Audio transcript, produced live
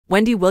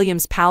Wendy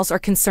Williams' pals are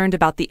concerned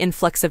about the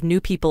influx of new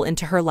people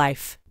into her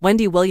life.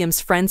 Wendy Williams'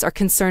 friends are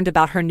concerned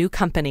about her new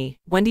company.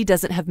 Wendy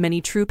doesn't have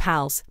many true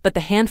pals, but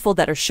the handful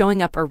that are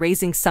showing up are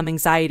raising some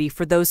anxiety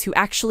for those who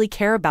actually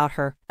care about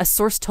her, a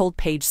source told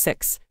Page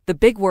 6. The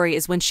big worry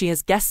is when she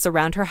has guests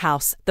around her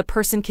house, the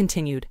person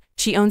continued.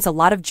 She owns a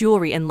lot of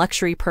jewelry and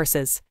luxury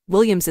purses.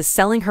 Williams is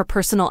selling her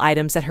personal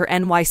items at her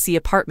NYC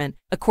apartment,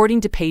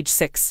 according to Page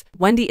 6.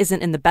 Wendy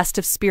isn't in the best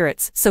of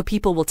spirits, so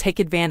people will take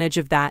advantage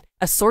of that,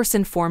 a source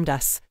informed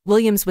us.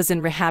 Williams was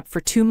in rehab for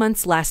 2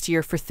 months last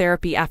year for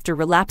therapy after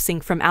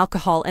relapsing from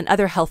alcohol and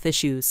other health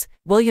issues.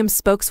 Williams'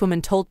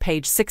 spokeswoman told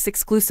Page 6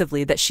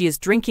 exclusively that she is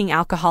drinking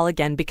alcohol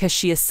again because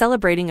she is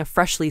celebrating a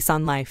fresh lease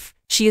on life.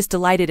 She is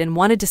delighted and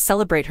wanted to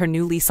celebrate her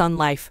new lease on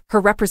life, her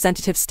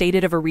representative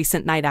stated of a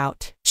recent night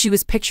out. She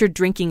was pictured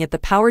drinking at the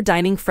Power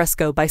Dining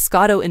Fresco by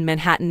Scotto in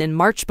Manhattan in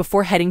March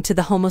before heading to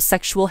the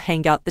homosexual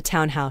hangout The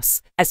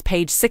Townhouse. As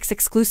Page 6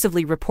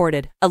 exclusively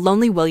reported, a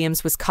lonely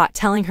Williams was caught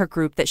telling her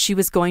group that she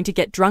was going to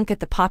get drunk at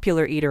the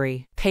popular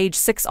eatery. Page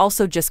 6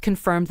 also just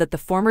confirmed that the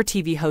former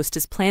TV host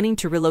is planning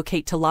to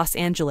relocate to Los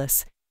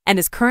Angeles and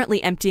is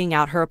currently emptying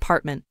out her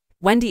apartment.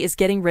 Wendy is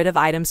getting rid of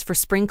items for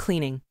spring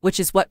cleaning, which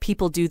is what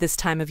people do this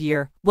time of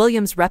year.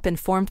 Williams' rep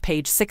informed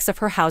Page 6 of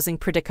her housing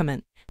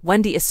predicament.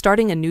 Wendy is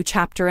starting a new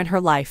chapter in her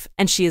life,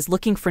 and she is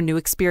looking for new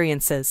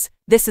experiences.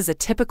 This is a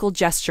typical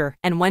gesture,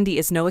 and Wendy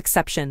is no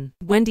exception.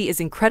 Wendy is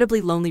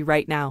incredibly lonely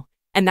right now,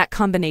 and that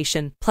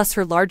combination, plus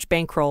her large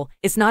bankroll,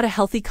 is not a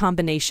healthy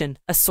combination,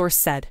 a source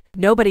said.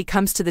 Nobody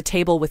comes to the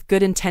table with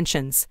good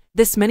intentions.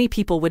 This many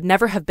people would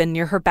never have been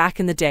near her back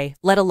in the day,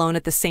 let alone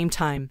at the same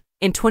time.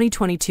 In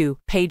 2022,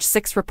 Page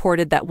 6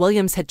 reported that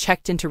Williams had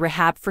checked into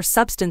rehab for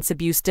substance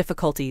abuse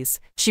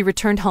difficulties. She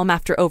returned home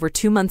after over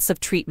 2 months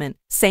of treatment,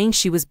 saying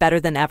she was better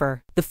than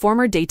ever. The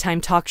former daytime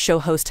talk show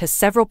host has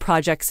several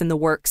projects in the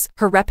works,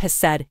 her rep has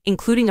said,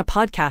 including a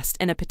podcast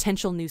and a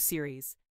potential new series.